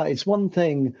just on that, it's one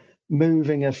thing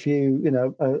moving a few, you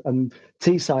know, and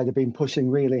Teesside have been pushing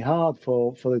really hard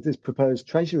for this proposed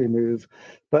Treasury move,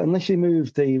 but unless you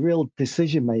move the real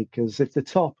decision makers, if the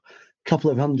top couple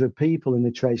of hundred people in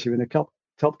the Treasury and top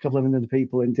couple of hundred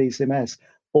people in DCMS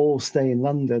all stay in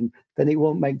London, then it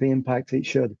won't make the impact it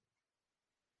should.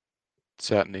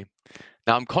 Certainly.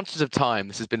 Now, I'm conscious of time.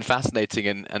 This has been fascinating,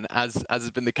 and as has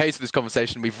been the case with this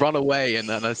conversation, we've run away, and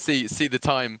I see the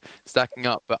time stacking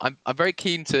up. But I'm very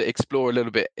keen to explore a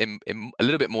little bit in a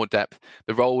little bit more depth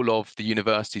the role of the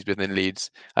universities within Leeds.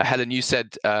 Helen, you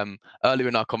said earlier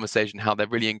in our conversation how they're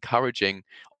really encouraging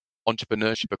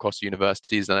entrepreneurship across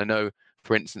universities, and I know,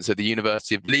 for instance, at the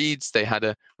University of Leeds, they had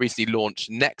a recently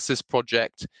launched Nexus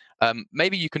project.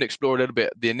 Maybe you can explore a little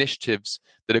bit the initiatives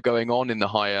that are going on in the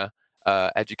higher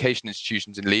education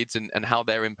institutions in Leeds and how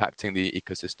they're impacting the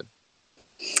ecosystem.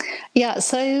 Yeah,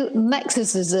 so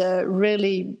Nexus is a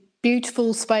really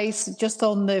beautiful space just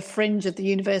on the fringe of the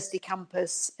university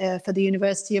campus for the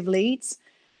University of Leeds.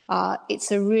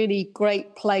 It's a really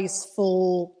great place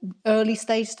for early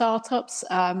stage startups,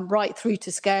 right through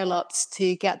to scale ups,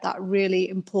 to get that really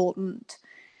important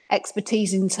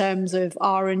expertise in terms of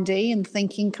R&D and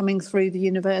thinking coming through the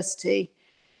university.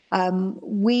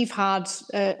 We've had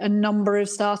a number of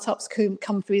startups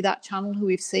come through that channel who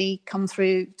we've seen come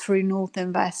through North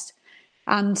Invest,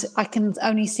 and I can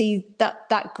only see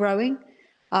that growing.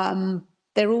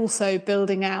 They're also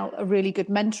building out a really good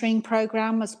mentoring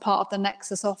program as part of the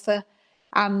Nexus offer,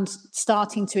 and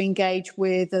starting to engage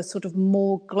with a sort of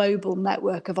more global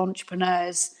network of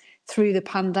entrepreneurs through the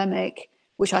pandemic,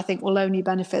 which I think will only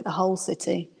benefit the whole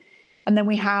city. And then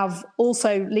we have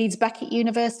also Leeds Beckett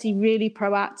University, really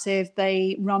proactive.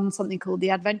 They run something called the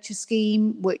Adventure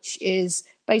Scheme, which is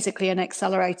basically an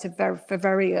accelerator for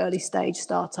very early stage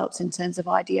startups in terms of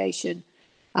ideation.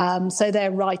 So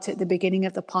they're right at the beginning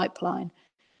of the pipeline,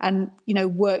 and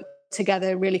work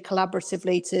together really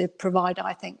collaboratively to provide,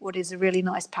 I think, what is a really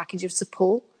nice package of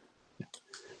support.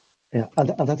 Yeah,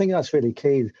 and I think that's really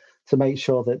key, to make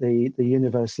sure that the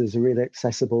universities are really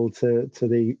accessible to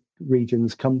the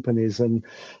region's companies, and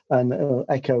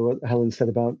echo what Helen said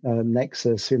about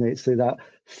Nexus. It's through that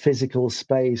physical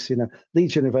space.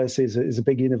 Leeds University is a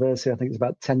big university. I think it's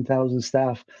about 10,000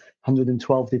 staff,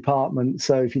 112 departments.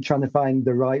 So if you're trying to find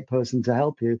the right person to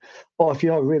help you, or if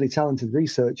you're a really talented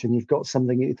researcher and you've got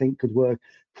something that you think could work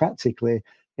practically,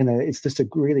 it's just a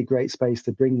really great space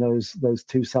to bring those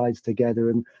two sides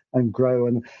together and grow.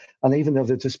 And even though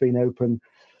they've just been open,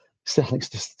 still it's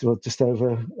just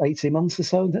over 18 months or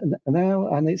so now,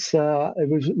 and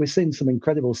we've seen some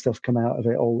incredible stuff come out of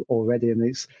it already, and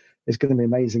it's going to be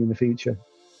amazing in the future.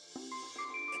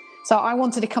 So I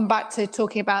wanted to come back to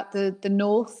talking about the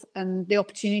North and the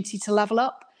opportunity to level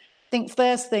up. I think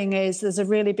first thing is there's a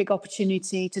really big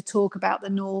opportunity to talk about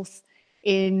the North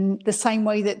in the same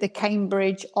way that the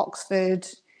Cambridge, Oxford,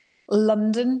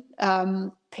 London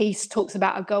piece talks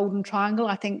about a golden triangle.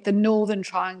 I think the Northern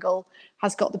Triangle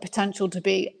has got the potential to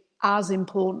be as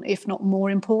important, if not more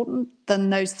important, than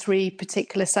those three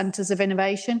particular centres of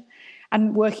innovation.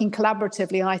 And working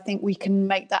collaboratively, I think we can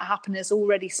make that happen. There's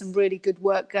already some really good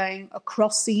work going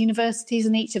across the universities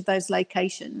in each of those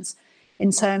locations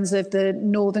in terms of the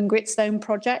Northern Gritstone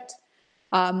project,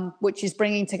 which is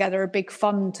bringing together a big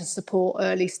fund to support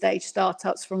early stage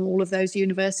startups from all of those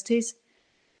universities.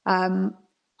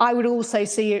 I would also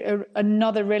see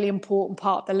another really important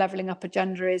part of the levelling up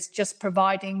agenda is just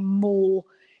providing more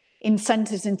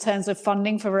incentives in terms of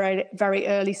funding for very, very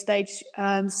early stage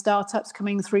startups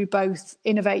coming through both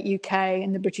Innovate UK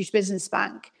and the British Business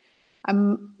Bank,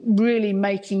 and really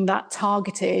making that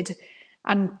targeted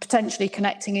and potentially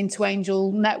connecting into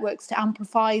angel networks to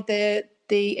amplify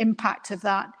the impact of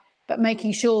that, but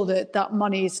making sure that that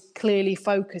money is clearly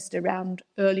focused around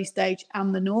early stage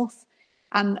and the North.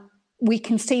 And we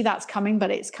can see that's coming, but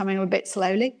it's coming a bit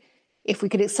slowly. If we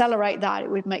could accelerate that,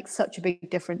 it would make such a big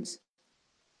difference.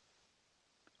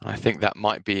 I think that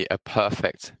might be a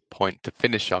perfect point to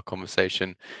finish our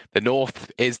conversation. The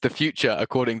North is the future,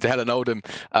 according to Helen Oldham,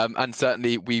 and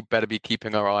certainly we better be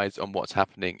keeping our eyes on what's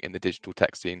happening in the digital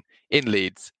tech scene in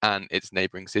Leeds and its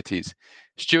neighbouring cities.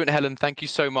 Stuart and Helen, thank you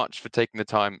so much for taking the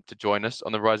time to join us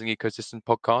on the Rising Ecosystem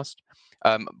podcast.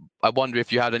 I wonder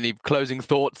if you had any closing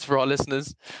thoughts for our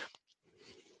listeners.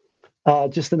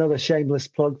 Just another shameless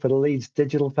plug for the Leeds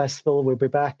Digital Festival. We'll be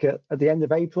back at the end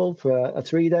of April for a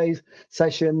 3-day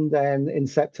session, then in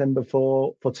September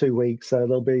for 2 weeks. So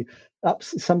there'll be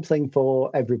something for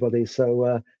everybody.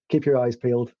 So keep your eyes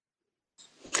peeled.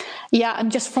 Yeah,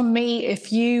 and just from me,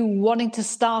 if you wanting to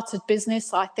start a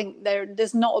business, I think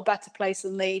there's not a better place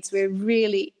than Leeds. We're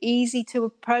really easy to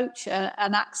approach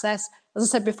and access. As I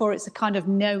said before, it's a kind of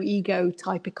no ego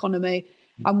type economy,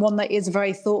 and one that is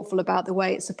very thoughtful about the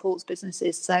way it supports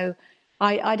businesses. So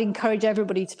I'd encourage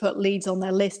everybody to put Leeds on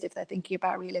their list if they're thinking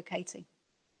about relocating.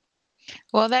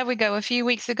 Well, there we go. A few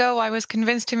weeks ago, I was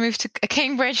convinced to move to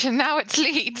Cambridge, and now it's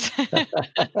Leeds.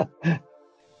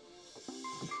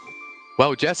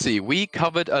 Well, Jesse, we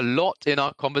covered a lot in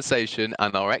our conversation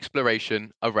and our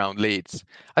exploration around Leeds.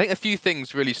 I think a few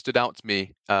things really stood out to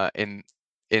me in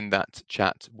that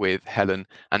chat with Helen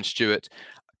and Stuart.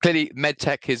 Clearly,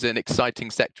 medtech is an exciting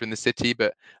sector in the city,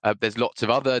 but there's lots of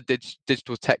other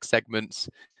digital tech segments,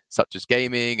 such as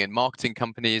gaming and marketing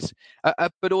companies.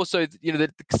 But also, the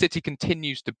city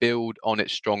continues to build on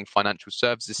its strong financial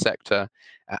services sector.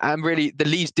 And really, the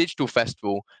Leeds Digital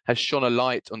Festival has shone a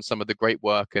light on some of the great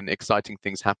work and exciting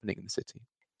things happening in the city.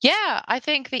 Yeah, I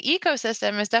think the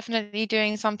ecosystem is definitely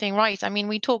doing something right. I mean,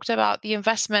 we talked about the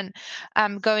investment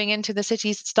going into the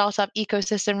city's startup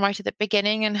ecosystem right at the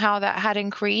beginning and how that had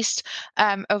increased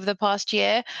over the past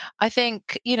year. I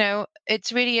think,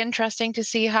 it's really interesting to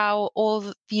see how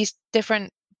all these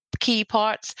different key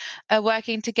parts are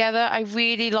working together. I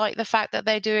really like the fact that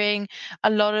they're doing a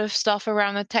lot of stuff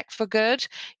around the tech for good,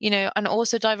 and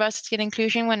also diversity and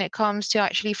inclusion when it comes to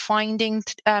actually finding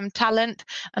talent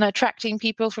and attracting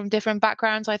people from different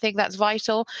backgrounds. I think that's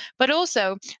vital. But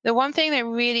also, the one thing that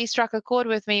really struck a chord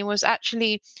with me was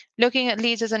actually looking at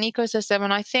Leeds as an ecosystem.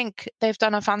 And I think they've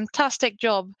done a fantastic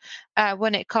job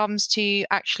when it comes to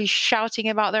actually shouting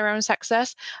about their own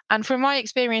success. And from my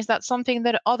experience, that's something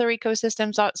that other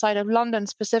ecosystems outside of London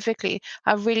specifically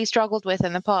have really struggled with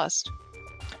in the past.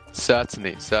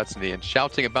 Certainly. And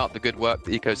shouting about the good work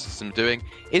the ecosystem doing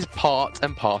is part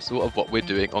and parcel of what we're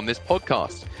doing on this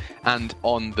podcast. And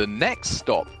on the next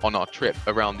stop on our trip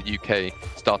around the UK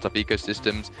startup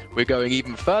ecosystems, we're going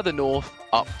even further north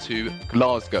up to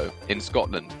Glasgow in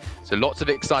Scotland. So lots of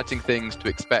exciting things to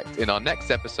expect in our next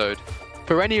episode.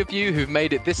 For any of you who've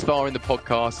made it this far in the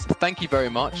podcast, thank you very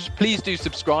much. Please do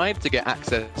subscribe to get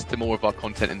access to more of our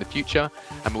content in the future.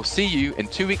 And we'll see you in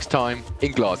 2 weeks' time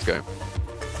in Glasgow.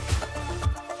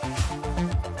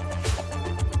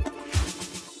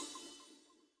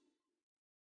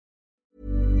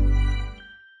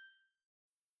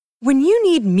 When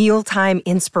you need mealtime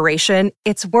inspiration,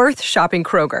 it's worth shopping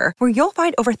Kroger, where you'll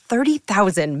find over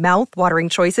 30,000 mouth-watering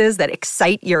choices that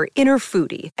excite your inner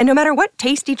foodie. And no matter what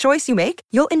tasty choice you make,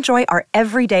 you'll enjoy our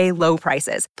everyday low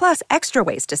prices, plus extra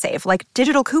ways to save, like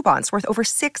digital coupons worth over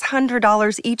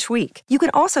 $600 each week. You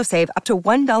can also save up to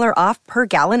 $1 off per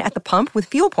gallon at the pump with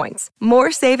fuel points.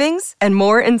 More savings and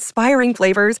more inspiring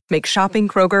flavors make shopping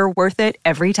Kroger worth it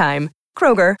every time.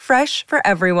 Kroger, fresh for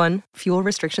everyone. Fuel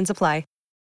restrictions apply.